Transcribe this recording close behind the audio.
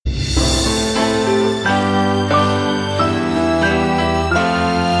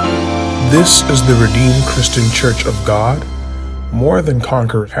This is the Redeemed Christian Church of God, More Than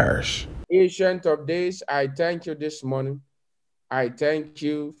Conqueror Parish. Ancient of days, I thank you this morning. I thank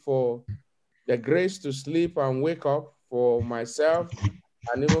you for the grace to sleep and wake up for myself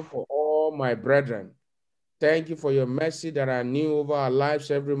and even for all my brethren. Thank you for your mercy that are new over our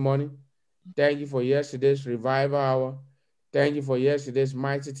lives every morning. Thank you for yesterday's revival hour. Thank you for yesterday's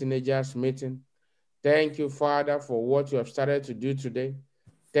mighty teenagers meeting. Thank you, Father, for what you have started to do today.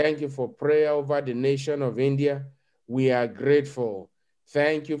 Thank you for prayer over the nation of India. We are grateful.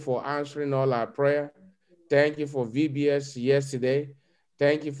 Thank you for answering all our prayer. Thank you for VBS yesterday.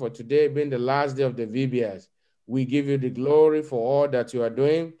 Thank you for today being the last day of the VBS. We give you the glory for all that you are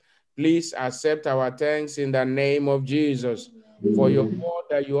doing. Please accept our thanks in the name of Jesus for your word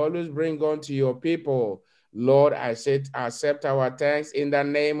that you always bring unto your people. Lord, I said, accept our thanks in the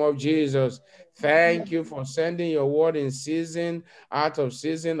name of Jesus. Thank you for sending your word in season, out of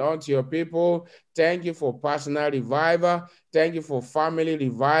season unto your people. Thank you for personal revival. Thank you for family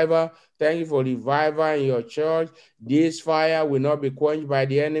revival. Thank you for revival in your church. This fire will not be quenched by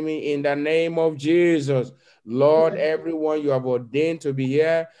the enemy in the name of Jesus. Lord, everyone you have ordained to be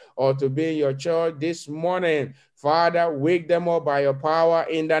here or to be in your church this morning, Father, wake them up by your power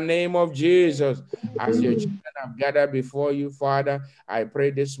in the name of Jesus. As your children have gathered before you, Father, I pray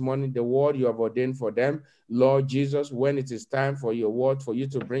this morning the word you have ordained for them, Lord Jesus, when it is time for your word, for you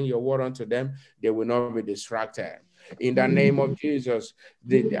to bring your word unto them, they will not be distracted. In the name of Jesus,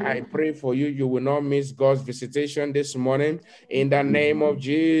 I pray for you. You will not miss God's visitation this morning. In the name of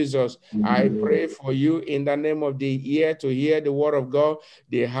Jesus, I pray for you in the name of the ear to hear the word of God,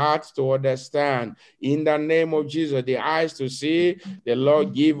 the heart to understand. In the name of Jesus, the eyes to see, the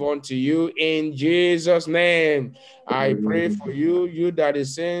Lord give unto you in Jesus' name. I pray for you, you that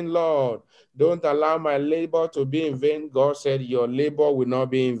is saying, Lord, don't allow my labor to be in vain. God said, your labor will not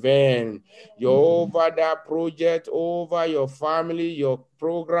be in vain. You're over that project, over your family, your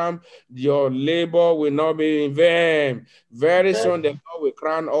program, your labor will not be in vain. Very soon, the Lord will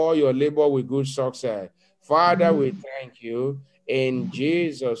crown all your labor with good success. Father, we thank you. In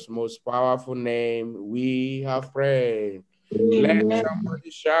Jesus' most powerful name, we have prayed. Let somebody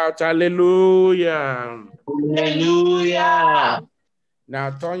shout hallelujah. Hallelujah.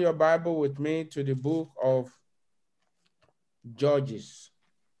 Now turn your Bible with me to the book of Judges.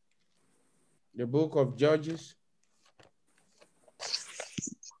 The book of Judges.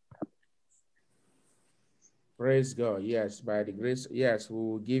 Praise God. Yes, by the grace, yes, we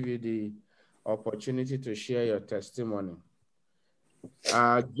will give you the opportunity to share your testimony.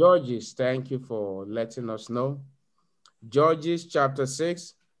 Judges, thank you for letting us know. Judges chapter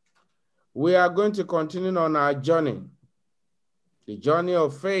 6. We are going to continue on our journey, the journey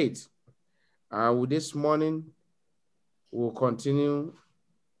of faith. This morning, we'll continue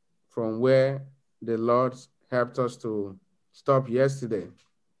from where the Lord helped us to stop yesterday.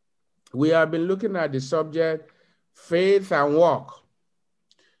 We have been looking at the subject, faith and work.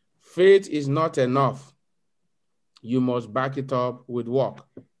 Faith is not enough. You must back it up with work.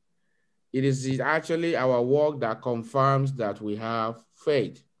 It is actually our work that confirms that we have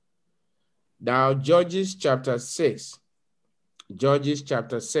faith. Now, Judges chapter 6. Judges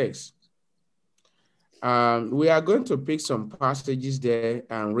chapter 6. We are going to pick some passages there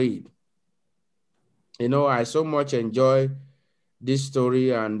and read. You know, I so much enjoy this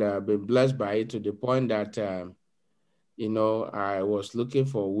story and been blessed by it to the point that, you know, I was looking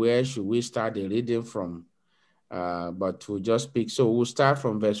for where should we start the reading from, but we'll just pick. So we'll start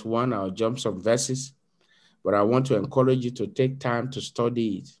from verse 1. I'll jump some verses, but I want to encourage you to take time to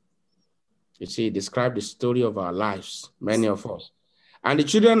study it. You see, describe the story of our lives, many of us. And the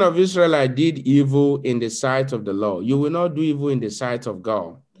children of Israel did evil in the sight of the Lord. You will not do evil in the sight of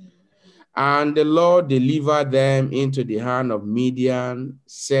God. And the Lord delivered them into the hand of Midian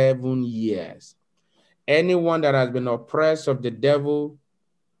 7 years. Anyone that has been oppressed of the devil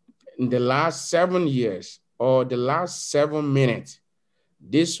in the last 7 years or the last 7 minutes,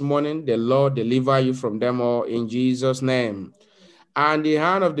 this morning the Lord deliver you from them all in Jesus' name. And the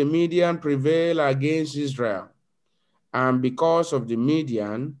hand of the Midian prevailed against Israel. And because of the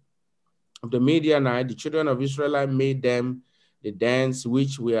Midianite, the children of Israel made them the dens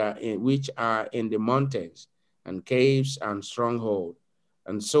which are in the mountains and caves and stronghold.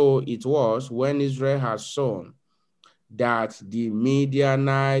 And so it was when Israel had sown that the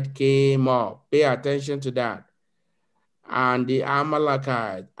Midianite came up. Pay attention to that. And the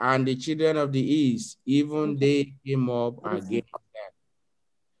Amalekite and the children of the east, even they came up against them.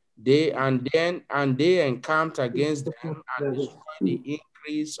 They encamped against them and destroyed the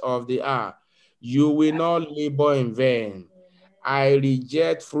increase of the earth. You will not labor in vain. I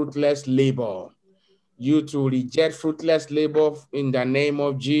reject fruitless labor. You to reject fruitless labor in the name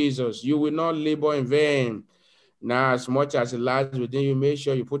of Jesus. You will not labor in vain. Now, as much as it lies within you, make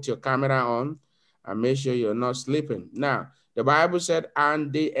sure you put your camera on and make sure you're not sleeping. Now, the Bible said,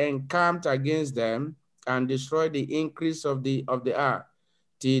 and they encamped against them and destroyed the increase of the earth,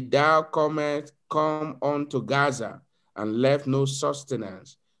 till thou come unto Gaza, and left no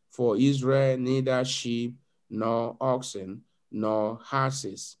sustenance for Israel, neither sheep, nor oxen, nor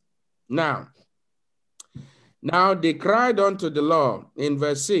horses. Now they cried unto the Lord in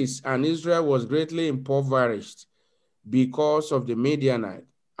verse 6, and Israel was greatly impoverished because of the Midianite,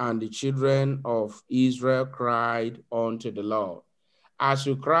 and the children of Israel cried unto the Lord. As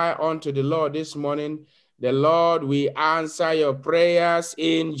you cry unto the Lord this morning, the Lord will answer your prayers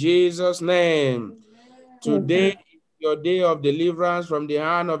in Jesus' name. Today is your day of deliverance from the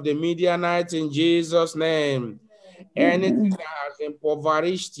hand of the Midianites in Jesus' name. Anything that has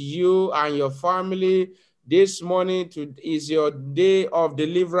impoverished you and your family this morning is your day of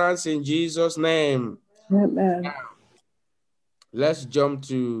deliverance in Jesus' name. Amen. Now, let's jump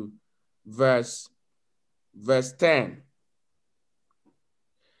to verse 10.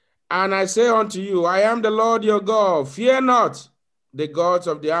 And I say unto you, I am the Lord your God. Fear not the gods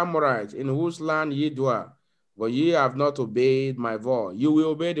of the Amorites, in whose land ye dwell, for ye have not obeyed my voice. You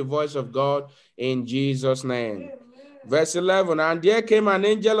will obey the voice of God in Jesus' name. Amen. Verse 11, and there came an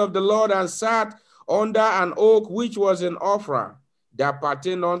angel of the Lord and sat under an oak which was in Ophrah, that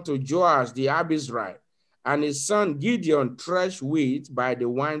pertained unto Joash the Abizrite. And his son Gideon threshed wheat by the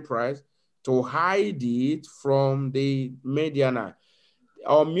winepress to hide it from the Midianites.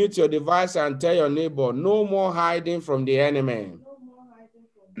 Or mute your device and tell your neighbor, no more hiding from the enemy.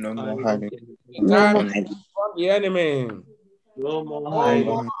 No more hiding. From the enemy. No more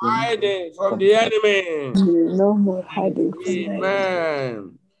hiding from the enemy. No more hiding from the enemy.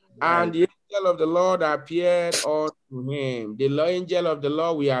 Amen. And the angel of the Lord appeared unto him. The angel of the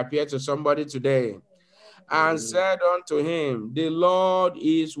Lord will appear to somebody today. And said unto him, the Lord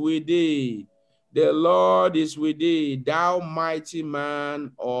is with thee. The Lord is with thee, thou mighty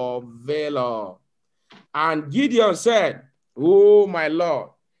man of valor. And Gideon said, oh, my Lord,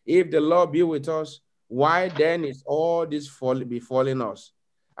 if the Lord be with us, why then is all this befalling us?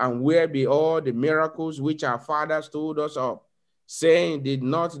 And where be all the miracles which our fathers told us of, saying, did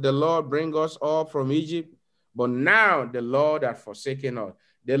not the Lord bring us up from Egypt? But now the Lord has forsaken us.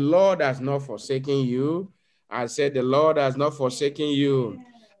 The Lord has not forsaken you. I said, the Lord has not forsaken you.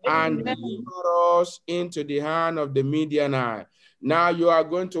 And deliver us into the hand of the Midianite. Now you are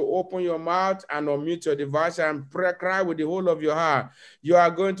going to open your mouth and unmute your device and pray, cry with the whole of your heart. You are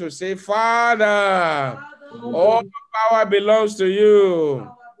going to say, Father, all power belongs to you.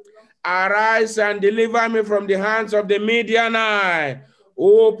 Arise and deliver me from the hands of the Midianite.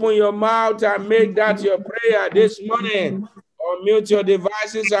 Open your mouth and make that your prayer this morning. Unmute your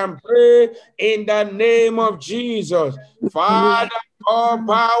devices and pray in the name of Jesus. Father, all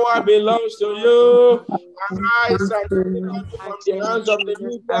power belongs to you. Arise and deliver me from the hands of the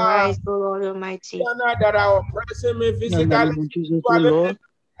Midianite. Arise, O Lord Almighty. That are oppressing me physically.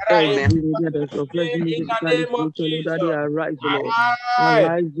 Amen. In the name of Jesus. Arise, Lord. Arise,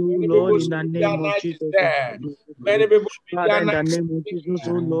 Arise, O Lord, in the name of Jesus. Many people, Father, in the name of Jesus,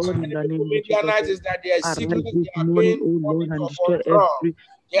 O Lord, in the name of Jesus. is that they are Arise secretly this morning, O Lord, and destroy every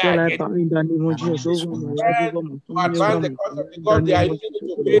life in the name of Jesus. Advance the cause of the God, they are using it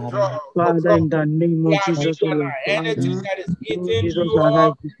to pay drugs. Father, in the name of Jesus, O Lord. Anything that is eating Jesus, you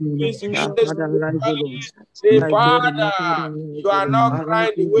arise up, this morning. physically, Father, arise, O Lord. say, My God, Father, you are not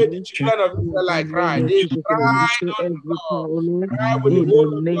crying the way the children of Israel cried. They cried unto God. Cry with the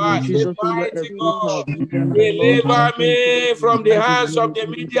whole of your heart. Say, mighty God, deliver me from the hands of the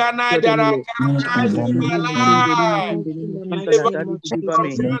Midianites that are terrorizing my life. In the mighty Deliver name of me Jesus. from the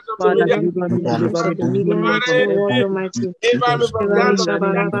hands of the Father, Deliver Midianites. me from the hands of the Midianites, O Lord Almighty. Deliver me from the Deliver me, hands of the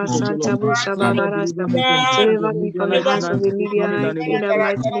Shabaraba, Santa Bu, Shababarasta. Deliver me from the hands of the Midianites in the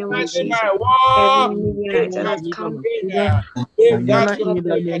mighty name of Jesus. Every Midianite that has come If that's your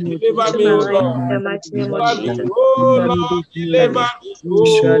prayer, deliver to me, my O life Lord. in the mighty name of Deliver me, Jesus. O Lord, deliver me,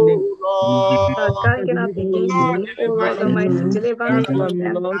 O Lord. Ganging up against Lord, me, O deliver Lord me. Almighty, deliver me from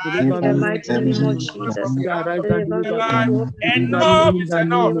them in the mighty name of Jesus. Deliver me, O Lord. Enough is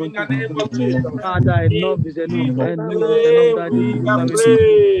enough in the name of Jesus. Father, In enough is enough. Jesus' Enough is enough, name Daddy. we Deliver are me.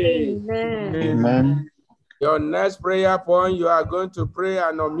 praying. Amen. Amen. Your next prayer point, you are going to pray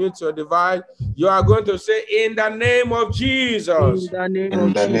and unmute your device. You are going to say, in the name of Jesus. In the name In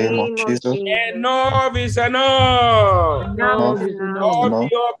of the name of Jesus. Enough is enough Enough is enough. of the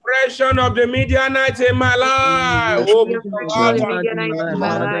oppression of the Midianites in my life. The Open oppression your of heart the and Midianites in my life,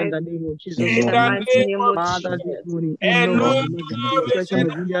 Father, in life. the name of Jesus. In in the the mighty name name of of Father, Jesus. this Jesus. morning, enough Enough of the is oppression of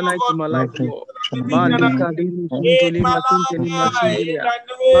the Midianites in my enough life. of the Malika Midianites Limu in Suntoli my Makinteni life. In Masindelia.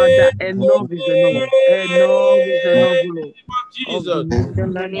 Father, the enough is enough. Enough is enough, Lord, name of of the Jesus.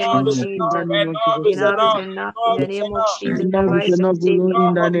 In the name Midianites, of Enough is Lord, in the Jesus. enough. name of Enough Jesus. is Enough is enough. enough. In Enough the is name of enough. Jesus. Enough is Enough Arise is and enough, save Lord, me in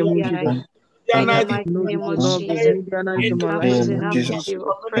enough the from of name the of Midianites. Jesus. In the Midianites mighty in Enough name is of enough of Jesus. my Midianites in my life, Enough in is the in enough name of of the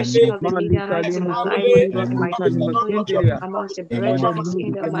Jesus. oppression of the Malika Midianites in Limu my life. Suntoli In the mighty Makinteni name of Jesus. Masindelia. Amongst the Father, brethren. enough In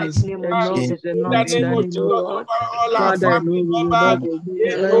is the enough. mighty name of Enough Jesus. is enough the in name the of Experience, name O of Jesus Jesus. Lord. over all our Father, family enough is members. enough of Deliver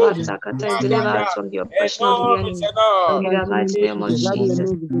Midianites. Sakata, deliver us from the oppression of the Enough is enemy. enough. In My the mighty name name of is Daddy, Jesus.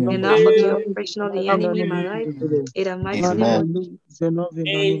 enough is enough of Enough of the Midianites in oppression my of the life, in the enemy in name my of life. Jesus, Lord. In the mighty name Father, of enough is enough in the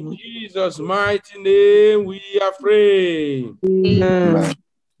name In of Jesus' mighty name, we are free. Amen. Amen.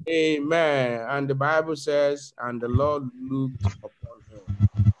 Amen. And the Bible says, and the Lord looked upon him.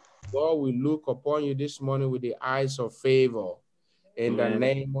 God will look upon you this morning with the eyes of favor in the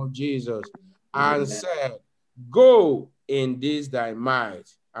name of Jesus, and said, go in this thy might,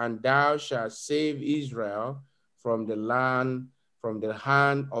 and thou shalt save Israel from the land, from the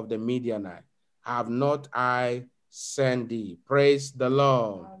hand of the Midianite. Have not I sent thee? Praise the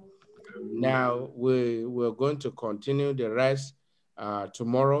Lord. Now we're going to continue the rest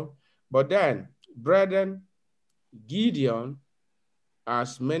tomorrow. But then, brethren, Gideon,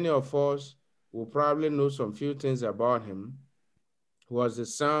 as many of us will probably know some few things about him, was the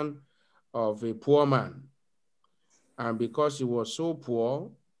son of a poor man. And because he was so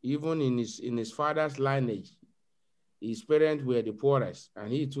poor, even in his father's lineage, his parents were the poorest,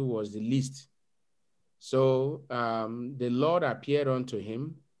 and he too was the least. So the Lord appeared unto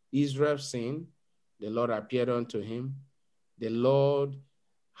him. Israel sinned. The Lord appeared unto him. The Lord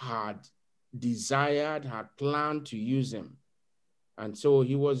had desired, had planned to use him. And so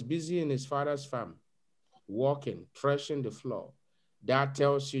he was busy in his father's farm, working, threshing the floor. That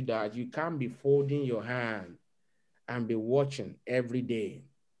tells you that you can't be folding your hand and be watching every day.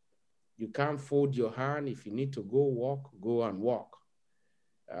 You can't fold your hand. If you need to go walk, go and walk.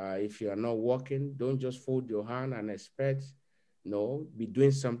 If you are not walking, don't just fold your hand and expect, no, be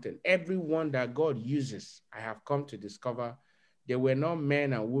doing something. Everyone that God uses, I have come to discover, there were not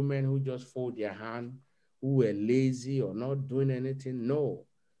men and women who just fold their hand, who were lazy or not doing anything. No,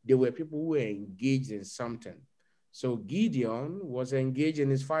 there were people who were engaged in something. So Gideon was engaged in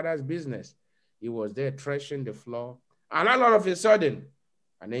his father's business. He was there threshing the floor. And all of a sudden,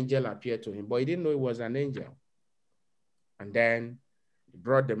 an angel appeared to him, but he didn't know it was an angel. And then he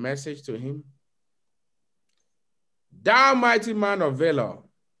brought the message to him. Thou mighty man of valor,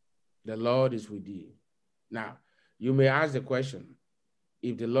 the Lord is with thee. Now, you may ask the question,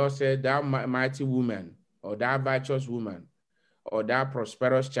 if the Lord said, thou mighty woman, or thou virtuous woman, or thou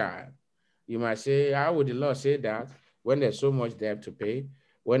prosperous child, you might say, how would the Lord say that when there's so much debt to pay,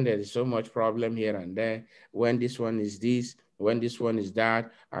 when there is so much problem here and there, when this one is this, when this one is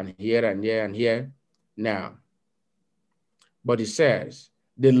that, and here and here and here? Now, but it says,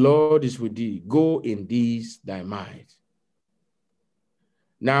 the Lord is with thee, go in this thy might.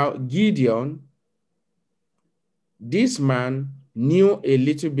 Now, Gideon, this man knew a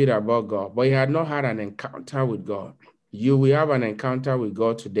little bit about God, but he had not had an encounter with God. You will have an encounter with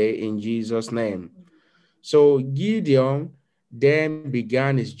God today in Jesus' name. So Gideon then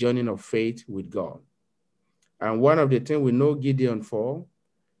began his journey of faith with God. And one of the things we know Gideon for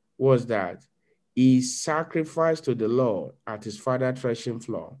was that he sacrificed to the Lord at his father's threshing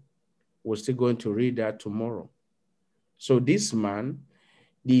floor. We're still going to read that tomorrow. So this man,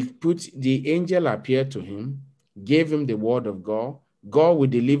 the angel appeared to him, gave him the word of God. God will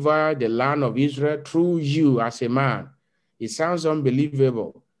deliver the land of Israel through you as a man. It sounds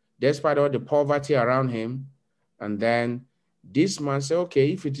unbelievable, despite all the poverty around him. And then this man said,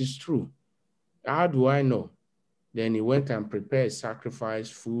 okay, if it is true, how do I know? Then he went and prepared sacrifice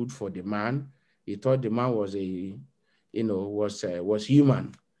food for the man. He thought the man was was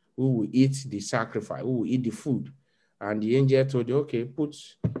human, who will eat the sacrifice, who will eat the food. And the angel told you, okay, put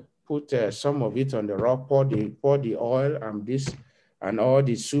some of it on the rock, pour the oil and this and all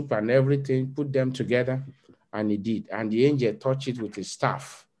the soup and everything, put them together. And he did. And the angel touched it with his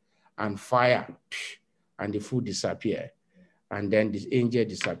staff, and fire, and the food disappeared. And then this angel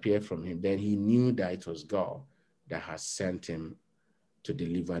disappeared from him. Then he knew that it was God that has sent him to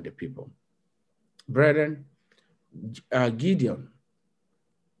deliver the people. Brethren, Gideon,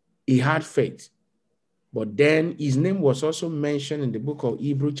 he had faith, but then his name was also mentioned in the book of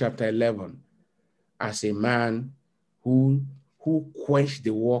Hebrews chapter 11 as a man who quenched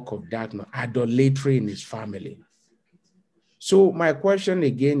the work of darkness, idolatry in his family. So my question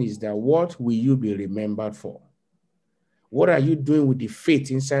again is that what will you be remembered for? What are you doing with the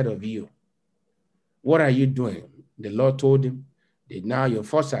faith inside of you? What are you doing? The Lord told him that now your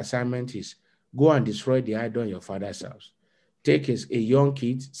first assignment is go and destroy the idol in your father's house. Take a young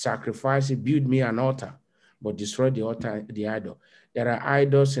kid, sacrifice it, build me an altar, but destroy the altar, the idol. There are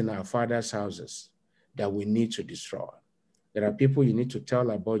idols in our father's houses that we need to destroy. There are people you need to tell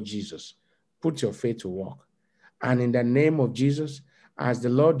about Jesus. Put your faith to work. And in the name of Jesus, as the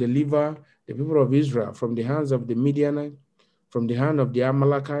Lord deliver the people of Israel from the hands of the Midianites, from the hand of the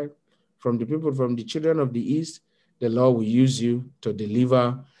Amalekite, from the people, from the children of the East, the Lord will use you to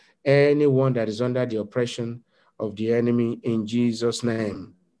deliver anyone that is under the oppression of the enemy in Jesus'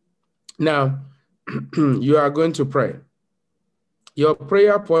 name. Now, you are going to pray. Your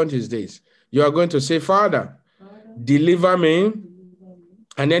prayer point is this. You are going to say, Father, deliver me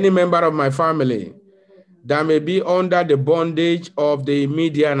and any member of my family that may be under the bondage of the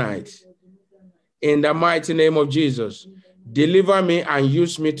Midianites. In the mighty name of Jesus, deliver me and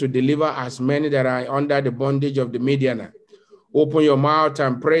use me to deliver as many that are under the bondage of the Midianites. Open your mouth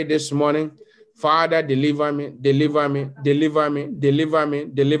and pray this morning. Father, deliver me, deliver me, deliver me, deliver me,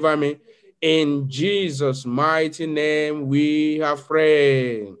 deliver me. In Jesus' mighty name we have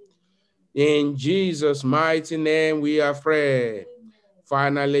prayed. In Jesus' mighty name we have prayed.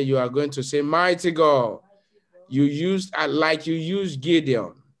 Finally, you are going to say, mighty God, you used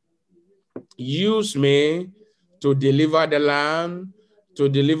Gideon. Use me to deliver the land, to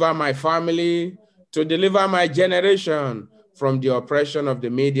deliver my family, to deliver my generation from the oppression of the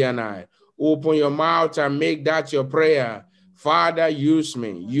Midianite. Open your mouth and make that your prayer. Father, use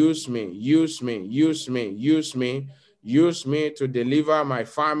me, use me, use me, use me, use me, use me to deliver my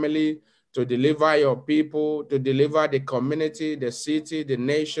family, to deliver your people, to deliver the community, the city, the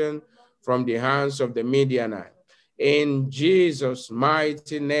nation from the hands of the Midianite. In Jesus'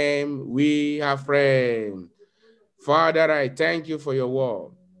 mighty name, we have prayed. Father, I thank you for your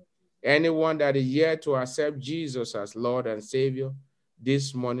word. Anyone that is yet to accept Jesus as Lord and Savior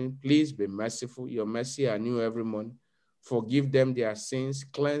this morning, please be merciful. Your mercy are new every morning. Forgive them their sins,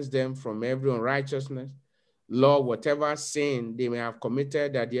 cleanse them from every unrighteousness. Lord, whatever sin they may have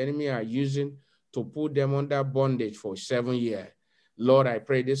committed that the enemy are using to put them under bondage for 7 years. Lord, I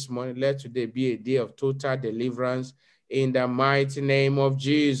pray this morning, let today be a day of total deliverance in the mighty name of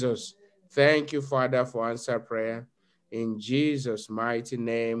Jesus. Thank you, Father, for answer prayer. In Jesus' mighty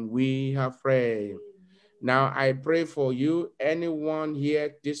name, we have prayed. Now, I pray for you, anyone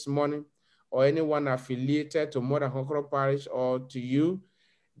here this morning, or anyone affiliated to Mother Conqueror Parish or to you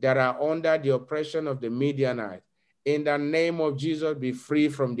that are under the oppression of the Midianite. In the name of Jesus, be free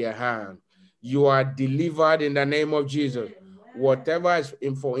from their hand. You are delivered in the name of Jesus. Whatever is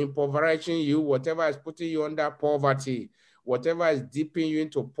impoverishing you, whatever is putting you under poverty, whatever is dipping you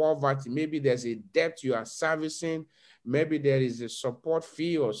into poverty, maybe there's a debt you are servicing, maybe there is a support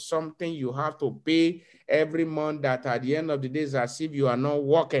fee or something you have to pay every month that at the end of the day is as if you are not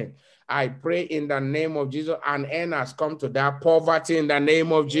working. I pray in the name of Jesus, an end has come to that poverty in the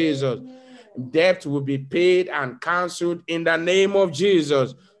name of Jesus. Debt will be paid and canceled in the name of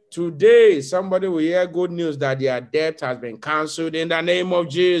Jesus. Today, somebody will hear good news that their debt has been canceled in the name of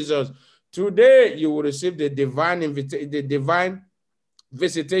Jesus. Today, you will receive the divine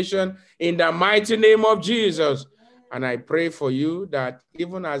visitation in the mighty name of Jesus. And I pray for you that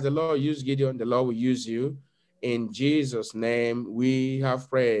even as the Lord used Gideon, the Lord will use you. In Jesus' name, we have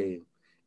prayed.